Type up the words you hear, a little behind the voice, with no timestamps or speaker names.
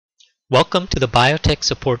Welcome to the Biotech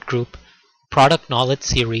Support Group Product Knowledge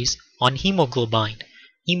Series on HemogloBind,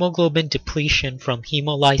 hemoglobin depletion from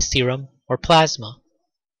hemolyzed serum or plasma.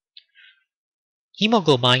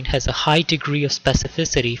 HemogloBind has a high degree of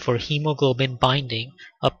specificity for hemoglobin binding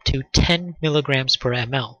up to 10 mg per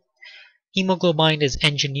ml. HemogloBind is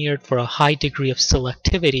engineered for a high degree of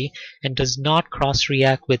selectivity and does not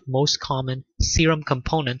cross-react with most common serum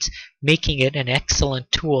components, making it an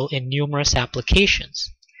excellent tool in numerous applications.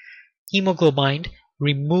 HemogloBind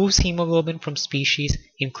removes hemoglobin from species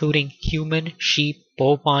including human, sheep,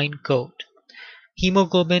 bovine, goat.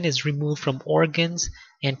 Hemoglobin is removed from organs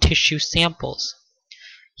and tissue samples.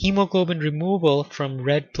 Hemoglobin removal from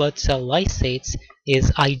red blood cell lysates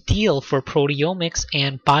is ideal for proteomics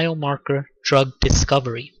and biomarker drug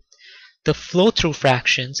discovery. The flow-through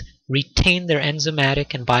fractions retain their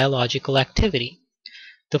enzymatic and biological activity.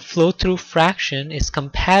 The flow-through fraction is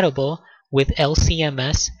compatible with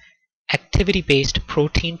LC-MS, activity-based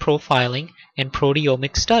protein profiling, and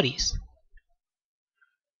proteomic studies.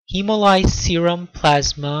 Hemolyzed serum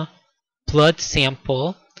plasma blood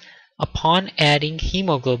sample, upon adding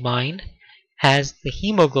HemogloBind, has the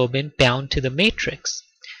hemoglobin bound to the matrix.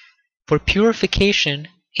 For purification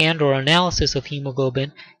and/or analysis of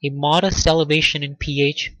hemoglobin, a modest elevation in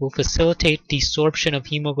pH will facilitate desorption of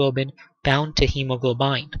hemoglobin bound to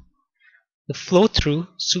HemogloBind. The flow-through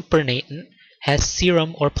supernatant has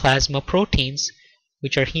serum or plasma proteins,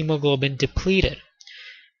 which are hemoglobin depleted.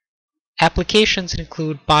 Applications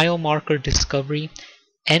include biomarker discovery,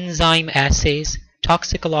 enzyme assays,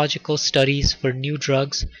 toxicological studies for new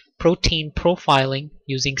drugs, protein profiling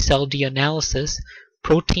using cell-D analysis,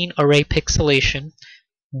 protein array pixelation,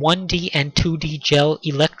 1D and 2D gel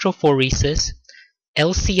electrophoresis,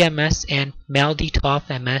 LC-MS and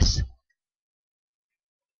MALDI-TOF-MS.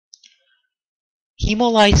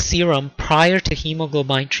 Hemolyzed serum prior to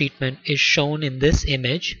HemogloBind treatment is shown in this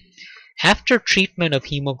image. After treatment of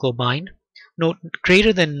HemogloBind, note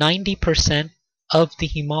greater than 90% of the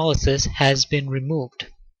hemolysis has been removed.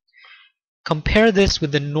 Compare this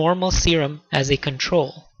with the normal serum as a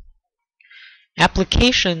control.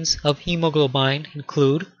 Applications of HemogloBind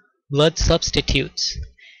include blood substitutes,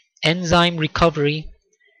 enzyme recovery,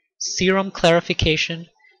 serum clarification,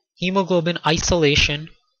 hemoglobin isolation,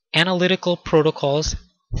 analytical protocols,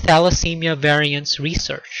 thalassemia variants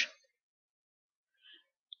research.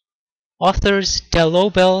 Authors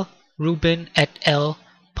Delobel, Rubin et al.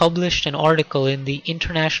 Published an article in the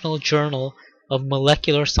International Journal of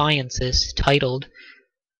Molecular Sciences titled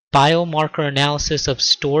Biomarker Analysis of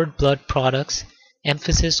Stored Blood Products,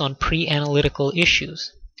 Emphasis on Pre-Analytical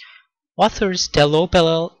Issues. Authors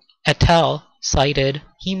Delobel et al. Cited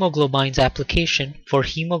hemoglobin's application for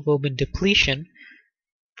hemoglobin depletion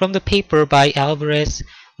from the paper by Alvarez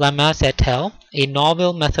Lamas et al., a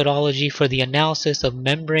novel methodology for the analysis of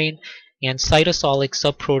membrane and cytosolic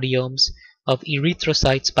subproteomes of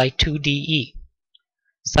erythrocytes by 2DE,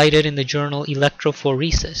 cited in the journal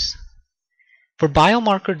Electrophoresis. For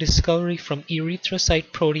biomarker discovery from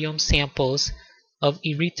erythrocyte proteome samples of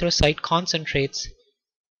erythrocyte concentrates,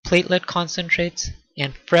 platelet concentrates,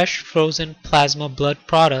 and fresh frozen plasma blood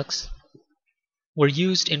products were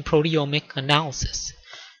used in proteomic analysis.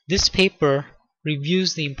 This paper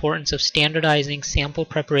reviews the importance of standardizing sample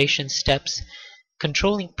preparation steps,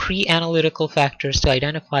 controlling pre-analytical factors to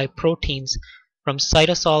identify proteins from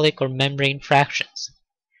cytosolic or membrane fractions.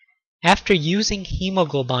 After using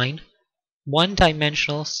HemogloBind,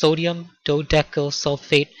 one-dimensional sodium dodecyl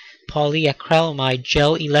sulfate polyacrylamide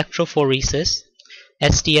gel electrophoresis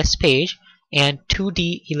SDS page and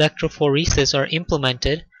 2D electrophoresis are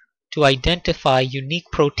implemented to identify unique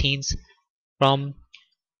proteins from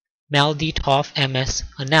MALDI-TOF-MS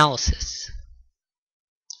analysis.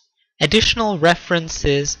 Additional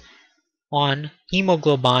references on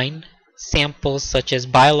HemogloBind samples such as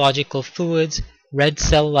biological fluids, red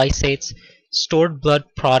cell lysates, stored blood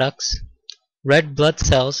products, red blood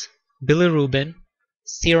cells, bilirubin,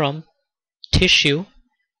 serum, tissue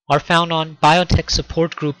are found on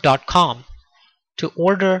biotechsupportgroup.com. To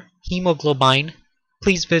order HemogloBind,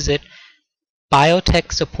 please visit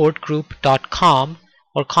biotechsupportgroup.com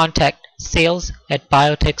or contact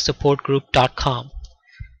sales@biotechsupportgroup.com.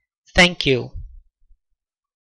 Thank you.